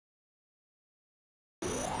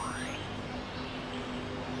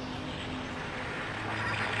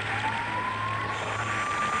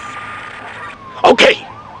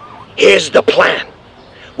Here's the plan.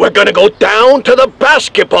 We're gonna go down to the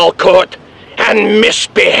basketball court and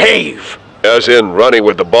misbehave. As in running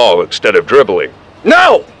with the ball instead of dribbling.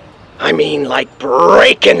 No! I mean like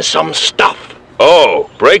breaking some stuff.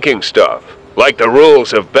 Oh, breaking stuff. Like the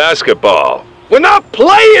rules of basketball. We're not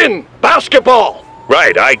playing basketball!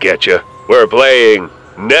 Right, I get you. We're playing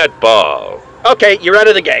netball. Okay, you're out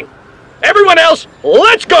of the game. Everyone else,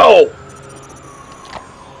 let's go!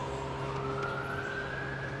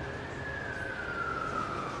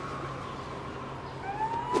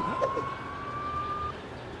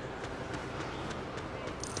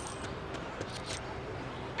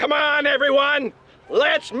 Come on, everyone!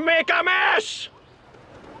 Let's make a mess!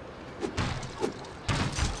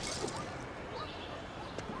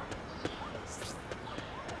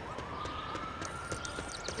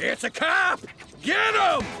 It's a cop! Get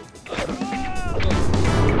him!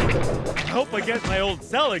 I hope I get my old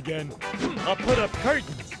cell again. I'll put up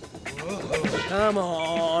curtains. Come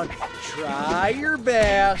on, try your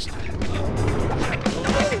best.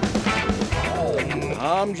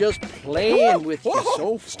 I'm just playing with you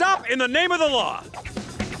so far. Stop in the name of the law!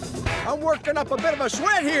 I'm working up a bit of a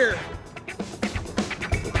sweat here.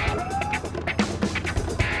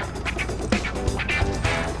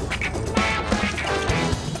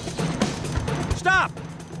 Stop!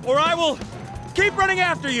 Or I will keep running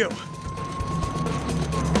after you!